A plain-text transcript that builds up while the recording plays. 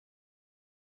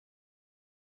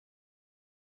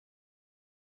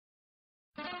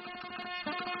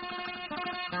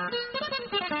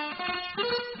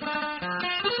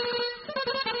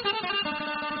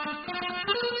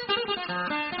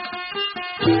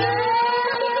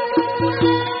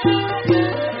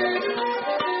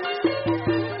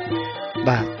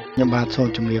បាទខ្ញុំបាទសូម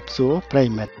ជម្រាបសួរប្រិយ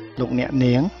មិត្តលោកអ្នក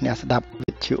នាងអ្នកស្ដាប់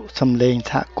វិទ្យុសំឡេង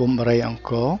សហគមន៍បរិយអង្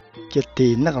គរជាទី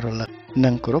នឹករលឹកនិ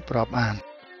ងគោរពរាប់អាន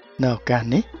នៅឱកាស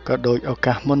នេះក៏ដូចឱ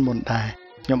កាសមុនដែរ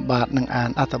ខ្ញុំបាទនឹងអាន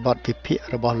អត្ថបទវិភាគ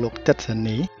របស់លោកទិតសា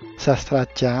នីសាស្ត្រា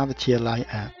ចារ្យវិទ្យាល័យ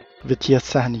វិទ្យា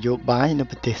សាស្ត្រនយោបាយនៅ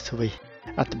ប្រទេសស្វីស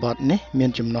អត្ថបទនេះមាន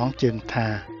ចំណងជើងថា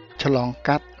ឆ្លង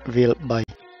កាត់វាល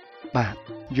3បាទ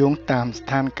យោងតាមស្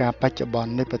ថានភាពបច្ចុប្បន្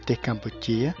ននៃប្រទេសកម្ពុ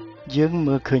ជាយើង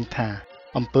មើលឃើញថា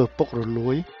អំពើពុករ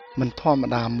លួយមិនធម្ម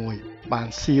តាមួយបាន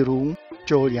ស៊ីរូង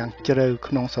ចូលយ៉ាងជ្រៅ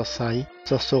ក្នុងសរសៃ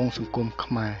សសងសង្គម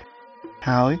ខ្មែរ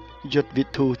ហើយយុទ្ធវិ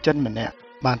ធូចិនម្នាក់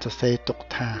បានសរសេរទុក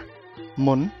ថា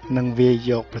មុននឹងវាយ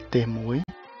យកប្រទេសមួយ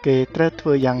គេត្រូវធ្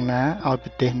វើយ៉ាងណាឲ្យប្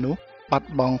រទេសនោះបាត់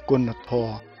បង់គុណធ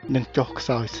ម៌និងចុះខ្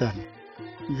សោយសិន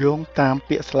យោងតាម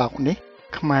ពាក្យស្លោកនេះ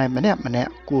ខ្មែរម្នា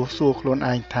ក់គួរសួរខ្លួន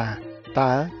ឯងថា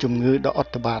តើជំងឺដ៏អ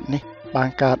ត្តបាតនេះបាន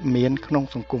កើតមានក្នុង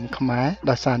សង្គមខ្មែរ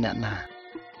ដោយសារអ្នកណា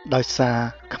ដោយសារ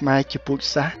ខ្មែរជាពូជ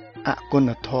សាសន៍អគុណ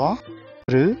ធម៌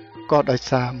ឬក៏ដោយ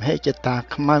សារមហិច្ឆតា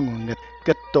ខ្មៅងងឹត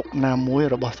គិតទុកណាមួយ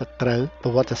របស់សត្រូវប្រ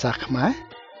វត្តិសាស្ត្រខ្មែរ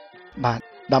បាទ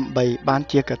ដើម្បីបាន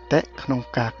ជាកតេក្នុង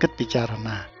ការគិតពិចារ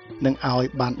ណានិងឲ្យ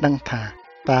បានដឹងថា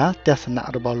តើទស្សនៈ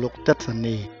របស់លោកទិតសា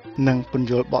នីនិងពន្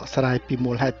យល់បកស្រាយពី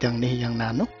មូលហេតុទាំងនេះយ៉ាងណា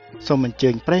នោះសូមអញ្ជើ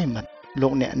ញប្រិយមិត្តលោ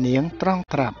កអ្នកនាងត្រង់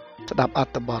ត្រាប់ស្ដាប់អ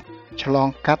ត្ថបទឆ្លង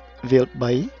កាត់វាល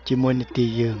3ជាមួយនីតិ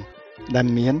យើងដែល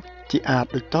មានជាអាច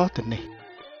ដូចតទៅនេះ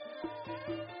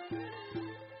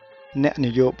អ្នកន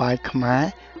យោបាយខ្មែរ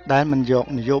ដែលមិនយក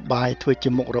នយោបាយធ្វើជា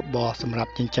មុខរបរសម្រា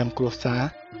ប់ចិញ្ចឹមគ្រួសារ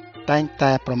តែង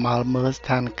តែប្រមាលមើលស្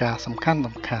ថានភាពសំខាន់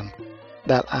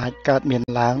ដែលអាចកើតមាន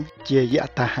ឡើងជាយ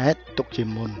ថាហេតុទុកជា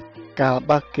មុនកាល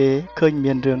បើគេឃើញ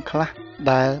មានរឿងខ្លះ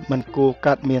ដែលមិនគួរ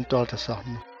កើតមានទាល់តែសោះ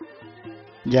នោះ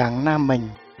យ៉ាងណាមិញ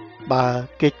បើ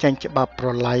គេចេញច្បាប់ប្រ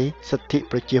ឡ័យសិទ្ធិ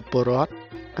ប្រជាពលរដ្ឋ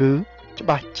គឺច្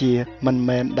បាស់ជាមិន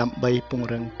មែនដើម្បីពង្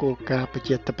រឹងគោលការណ៍ប្រ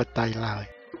ជាធិបតេយ្យឡើយ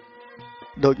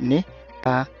ដូចនេះ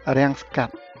ការរាំងស្កា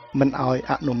ត់មិនឲ្យ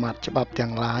អនុម័តច្បាប់ទាំ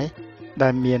ងឡាយដែ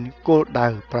លមានគោលដៅ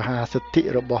ប្រហារសិទ្ធិ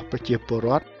របស់ប្រជាពលរ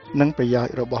ដ្ឋនិងប្រយោជ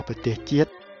ន៍របស់ប្រទេសជា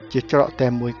តិជាច្រកតែ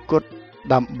មួយគត់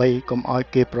ដើម្បីកុំឲ្យ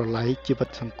គេប្រឡ័យជីវិត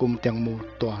សង្គមទាំងមូល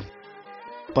ទាន់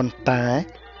ប៉ុន្តែ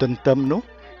ទន្ទឹមនោះ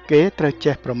គេត្រូវ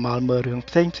ចេះប្រមាលមើលរឿង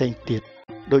ផ្សេងទៀត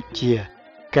ដូចជា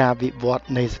ការវិវត្ត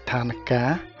នៃស្ថានភា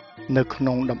ពនៅក្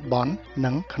នុងតំបន់និ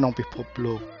ងក្នុងពិភព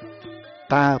លោក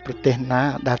តើប្រទេសណា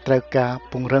ដែលត្រូវការ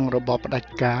ពង្រឹងរបបផ្ដាច់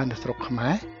ការនៅស្រុកខ្មែ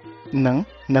រនិង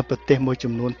នៅប្រទេសមួយ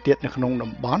ចំនួនទៀតនៅក្នុង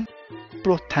តំបន់ព្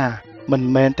រោះថាមិន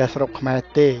មែនតែស្រុកខ្មែរ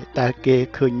ទេដែលគេ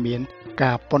ឃើញមាន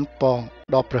ការប៉ុនប៉ង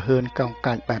ដ៏ប្រហើនកោង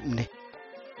កាចបែបនេះ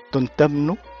ទន្ទឹម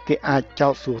នោះគេអាចចោ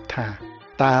ទសួរថា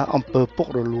តើអំពើពុក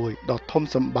រលួយដ៏ធំ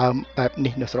សម្បើមបែប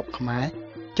នេះនៅស្រុកខ្មែរ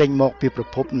ចេញមកពីប្រ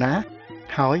ភពណា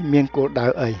ហើយមានគោលដៅ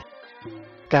អី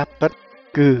ការពិត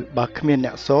គឺបើគ្មានអ្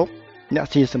នកសោកអ្នក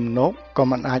ស៊ីសំណូកក៏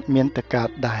មិនអាចមានទៅកើត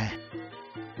ដែរ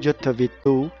យុទ្ធវិ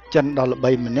ទូចិនដ៏ល្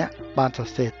បីម្នាក់បានសរ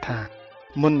សេរថា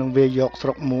មុននឹងវាយកស្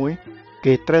រុកមួយ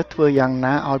គេត្រូវធ្វើយ៉ាង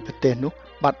ណាឲ្យប្រទេសនោះ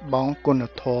បាត់បង់គុណ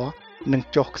ធម៌និង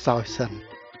ចុះខ្សោយសិន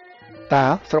តើ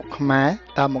ស្រុកខ្មែរ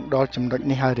តើមកដល់ចំណុច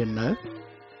នេះហើយឬនៅ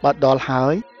បើដល់ហើ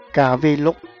យការវាយ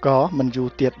លុកក៏មិនយូរ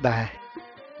ទៀតដែរ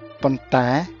ប៉ុន្តែ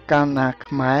កាលណា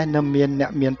ខ្មែរនៅមានអ្ន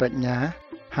កមានប្រាជ្ញា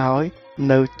ហើយ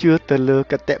នៅជឿទៅលើ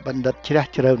គតិបណ្ឌិតជ្រះ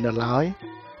ជ្រៅនៅឡើយ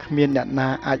គ្មានអ្នកណា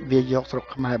អាចវាយយកស្រុក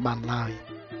ខ្មែរបានឡើយ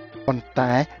ប៉ុន្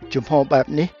តែជំហរបែប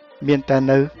នេះមានតែ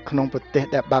នៅក្នុងប្រទេស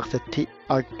ដែលបើកសិទ្ធិ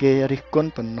ឲ្យគេរិះគ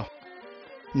ន់ប៉ុណ្ណោះ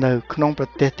នៅក្នុងប្រ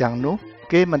ទេសទាំងនោះ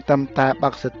គេមិនត្រឹមតែបើ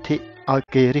កសិទ្ធិឲ្យ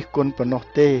គេរិះគន់ប៉ុណ្ណោះ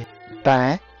ទេតែ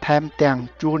ថែមទាំង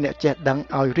ជួលអ្នកចេះដឹង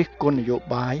ឲ្យរិះគន់នយោ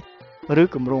បាយឬ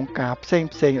គម្រោងការផ្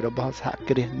សេងរបស់សហ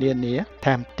គ្រាសនានា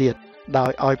ថែមទៀតដោ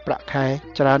យឲ្យប្រាក់ខែ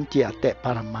ច្រើនជាអតិប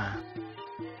រមា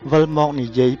វិលមកនិ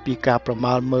យាយពីការប្រ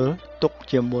មាលមើលទុក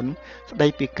ជាមុនស្ដី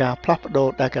ពីការផ្លាស់ប្ដូរ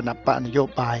ដែលគណៈបកនយោ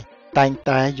បាយតែង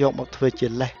តែយកមកធ្វើជា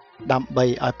លេសដើម្បី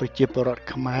ឲ្យប្រជាពលរដ្ឋ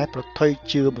ខ្មែរប្រថុយ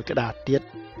ជឿមួយក្តារទៀត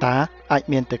តើអាច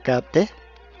មានទៅកើតទេ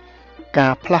កា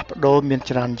រផ្លាស់ប្ដូរមាន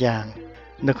ច្រើនយ៉ាង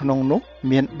នៅក្នុងនោះ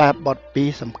មានបែបបទពីរ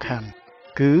សំខាន់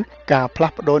គឺការផ្លា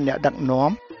ស់ប្ដូរអ្នកដឹក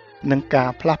នាំនិងការ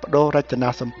ផ្លាស់ប្ដូររចនា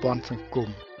សម្ព័ន្ធសង្គម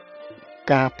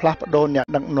ការផ្លាស់ប្ដូរអ្នក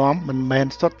ដឹកនាំមិនមែន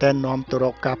សុទ្ធតែនាំទៅរ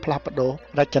កការផ្លាស់ប្ដូរ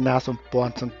រចនាសម្ព័ន្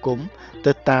ធសង្គម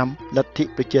ទៅតាមលទ្ធិ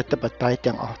ប្រជាធិបតេយ្យ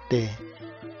ទាំងអស់ទេ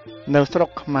នៅស្រុក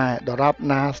ខ្មែរដរាប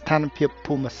ណាស្ថានភាព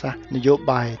ភូមិសាស្ត្រនយោ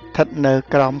បាយស្ថិតនៅ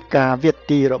ក្រោមការវាយ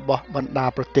ទីរបស់បណ្ដា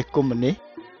ប្រទេសកុម្មុយនីស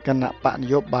គណៈបកន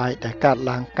យោបាយដែលកើត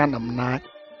ឡើងកាន់អំណាច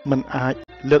មិនអាច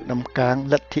លើកដំកើង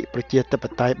លទ្ធិប្រជាធិប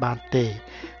តេយ្យបានទេ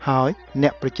ហើយអ្ន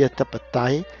កប្រជាធិបតេ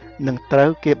យ្យនឹងត្រូវ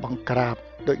គេបង្ក្រាប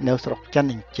ដូចនៅស្រុកចិន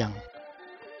អញ្ចឹង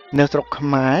នៅស្រុកខ្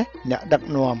មែរអ្នកដឹក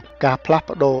នាំការផ្លាស់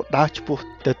ប្ដូរដើរឆ្ពោះ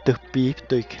ទៅទិសពីរផ្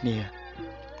ទុយគ្នា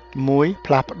មួយ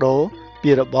ផ្លាស់ប្ដូរពី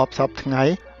របបសពថ្ងៃ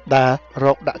ដែលរ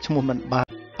កដាក់ឈ្មោះមិនបាន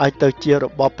ឲ្យទៅជារ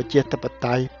បបប្រជាធិប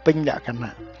តេយ្យពេញលក្ខ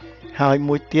ណៈហើយ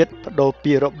មួយទៀតបដូរ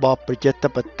ពីរបបប្រជាធិ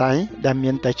បតេយ្យដែល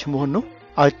មានតែឈ្មោះនោះ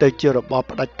ឲ្យទៅជារបប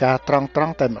ផ្ដាច់ការត្រង់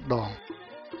តែម្ដង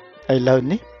ឥឡូវ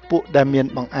នេះពួកដែលមាន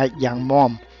បង្អែកយ៉ាងមាំ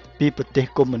ពីប្រទេស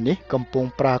កុម្មុយនីសកំពុង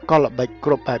ប្រើកលល្បិចគ្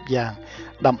រប់បែបយ៉ាង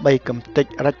ដើម្បីកំទេច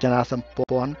រចនាសម្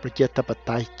ព័ន្ធប្រជាធិប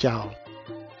តេយ្យចោល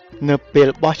នៅពេល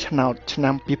បោះឆ្នោតឆ្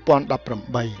នាំ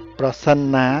2018ប្រសិន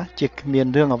ណាជាគ្មាន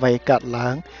រឿងអ្វីកើតឡើ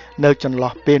ងនៅចន្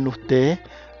លោះពេលនោះទេ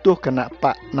ទោះគណៈប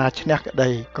កណាឈ្នះក្តី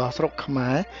ក៏ស្រុកខ្មែ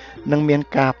រនឹងមាន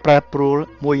ការប្រែប្រួល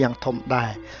មួយយ៉ាងធំដែ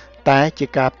រតែជា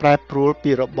ការប្រែប្រួល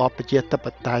ពីរបបប្រជាធិប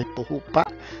តេយ្យពហុបក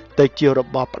ទៅជារ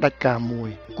បបផ្ដាច់ការមួយ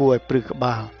គួរឲ្យព្រឺក្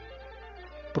បាល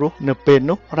ព្រោះនៅពេល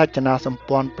នោះរចនាសម្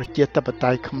ព័ន្ធប្រជាធិប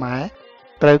តេយ្យខ្មែរ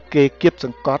ត្រូវគេគៀបស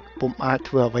ង្កត់ពុំអាច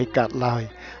ធ្វើអ្វីកើតឡើយ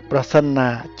ប្រសិនណា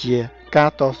ជាការ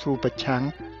តស៊ូប្រឆាំង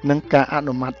នឹងការអ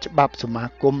នុម័តច្បាប់សមា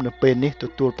គមនៅពេលនេះទ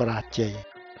ទួលបរាជ័យ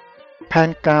ផែន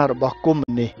ការរបស់កុម្មុ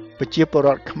យនីសប្រជាពលរ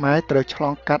ដ្ឋខ្មែរត្រូវឆ្ល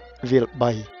ងកាត់វាល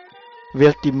3វា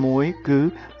លទី1គឺ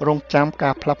រងចាំកា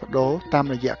រផ្លាស់ប្ដូរតាម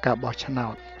រយៈការបោះឆ្នោ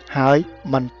តហើយ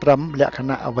មិនត្រឹមលក្ខ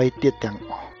ណៈអ្វីទៀតទាំង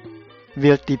អស់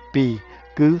វាលទី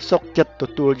2គឺសុខចិត្តទ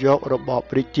ទួលយករបប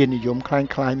រាជានិយមคล้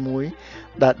ายៗមួយ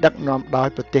ដែលដឹកនាំដោយ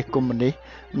ប្រទេសកុម្មុយនីស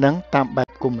និងតាមបែប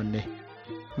កុម្មុយនីស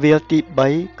វាលទី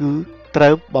3គឺត្រូ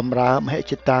វបម្រើមហិច្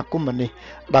ឆតាកុម្មុយនីស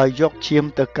ដោយយកឈាម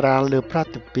ទៅក្រាលលើប្រ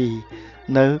តិពី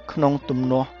នៅក្នុងទំ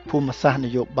នាស់ភូមិសាស្ត្រន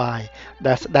យោបាយ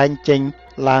ដែលស្ដែងចេញ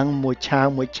ឡើងមួយឆា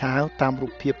វតាមរូ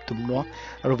បភាពទំនាស់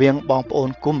រវាងបងប្អូន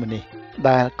កុម្មុយនីស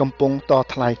ដែលកំពុងត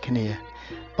ថ្លៃគ្នា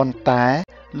ប៉ុន្តែ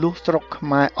លុះស្រុកខ្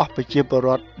មែរអស់ប្រជាពលរ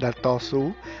ដ្ឋដែលតស៊ូ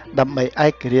ដើម្បីឯ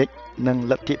ករាជ្យនិង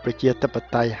លទ្ធិប្រជាធិប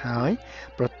តេយ្យហើយ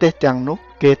ប្រទេសទាំងនោះ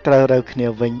គេត្រូវរើគ្នា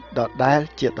វិញដដែល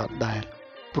ជាដដែល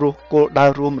ព្រោះគោលដៅ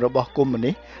រួមរបស់កុម្មុយ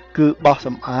នីសគឺបោះស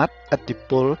ម្អាតឥទ្ធិ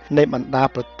ពលនៃបណ្ដា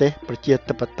ប្រទេសប្រជា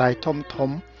ធិបតេយ្យធំ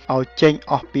ឲ្យចេញ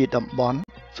អស់ពីតំបន់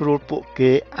ស្រួលពួក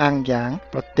គេអាំងយ៉ាង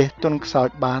ប្រទេសទន់ខ្សោយ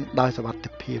បានដោយសុវត្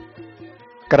ថិភាព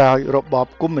ក្រោយរបប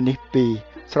កុម្មុយនីស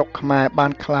2ស្រុកខ្មែរបា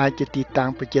នក្លាយជាទីតាំង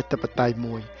ប្រជាធិបតេយ្យ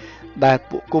មួយដែល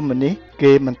ពួកកុម្មុយនីស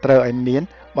គេមិនត្រូវឲ្យមាន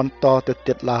បន្តទៅ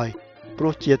ទៀតឡើយព្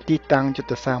រោះជាទីតាំងយុទ្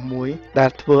ធសាស្ត្រមួយដែល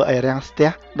ធ្វើឲ្យរាំងស្ទះ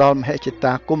ដល់មហិច្ឆ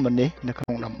តាកុម្មុយនីសនៅក្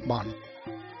នុងតំបន់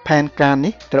ផែនការ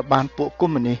នេះត្រូវបានពួកកុ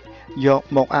ម្មុយនីសយក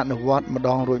មកអនុវត្តម្ដ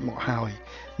ងរួចមកហើយ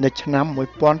នៅឆ្នាំ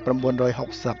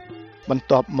1960បន្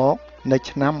ទាប់មកនៅ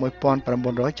ឆ្នាំ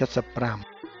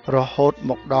1975រហូត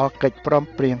មកដល់កិច្ចព្រម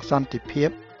ព្រៀងសន្តិភាព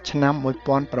ឆ្នាំ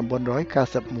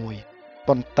1991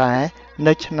ប៉ុន្តែ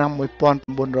នៅឆ្នាំ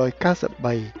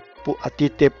1993ពួកអធិ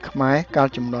ទេពខ្មែរកាល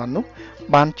ជំនាន់នោះ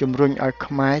បានជំរុញឲ្យ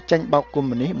ខ្មែរចេញបោកកុម្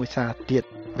មុយនីសមួយសារទៀត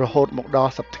រហូតមកដ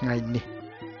ល់សប្តាហ៍ថ្ងៃនេះ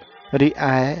រី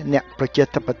ឯអ្នកប្រជា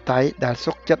ធិបតេយ្យដែល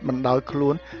សុខចិត្តបណ្ដោយខ្លួ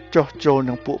នចុះចូល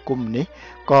នឹងពួកកុម្មុយនីស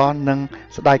ក៏នឹង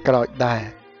ស្ដាយក្រោយដែរ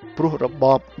ព្រោះរប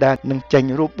បដែលនឹងចេញ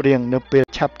រូបរាងនៅពេល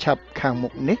ឆាប់ខាងមុ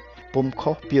ខនេះពុំ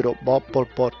ខុសពីរបបប៉ុល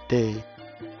ពតទេ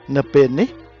នៅពេលនេះ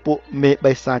ពួកមេ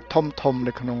បិសាចធំ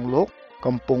នៅក្នុងលោក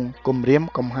កំពុងគំរាម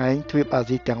កំហែងទ្វីបអា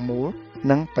ស៊ីទាំងមូល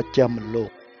និងបច្ចិមលោក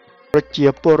ប្រជា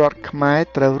ពលរដ្ឋខ្មែរ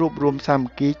ត្រូវរួបរวมសាម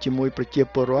គ្គីជាមួយប្រជា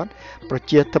ពលរដ្ឋប្រ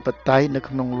ជាធិបតេយ្យនៅ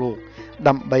ក្នុងលោក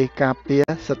ដើម្បីការពារ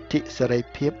សិទ្ធិសេរី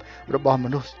ភាពរបស់ម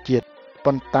នុស្សជាតិ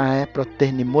ប៉ុន្តែប្រទេស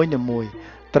នីមួយៗ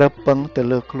ត្រូវពឹងទៅ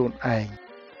លើខ្លួនឯង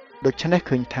ដូច្នេះ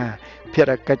ឃើញថាភា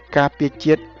រកិច្ចការពារ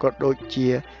ជាតិក៏ដូចជា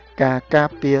ការការ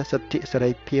ពារសិទ្ធិសេ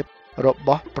រីភាពរប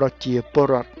ស់ប្រជាពល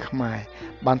រដ្ឋខ្មែរ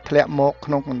បានធ្លាក់មក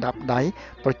ក្នុងកណ្ដាប់ដៃ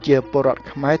ប្រជាពលរដ្ឋ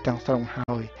ខ្មែរទាំងស្រុង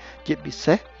ហើយជាពិ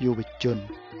សេសយុវជន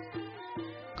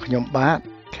ខ្ញុំបាទ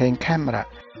ខេងខេមរៈ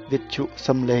វិទ្យុ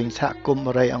សំឡេងសហគមន៍ប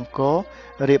រិយអង្គរ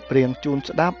រៀបរៀងជូន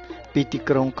ស្ដាប់ពីទី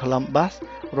ក្រុង Columbus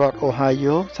រដ្ឋ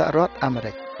Ohio សហរដ្ឋអាមេ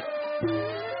រិក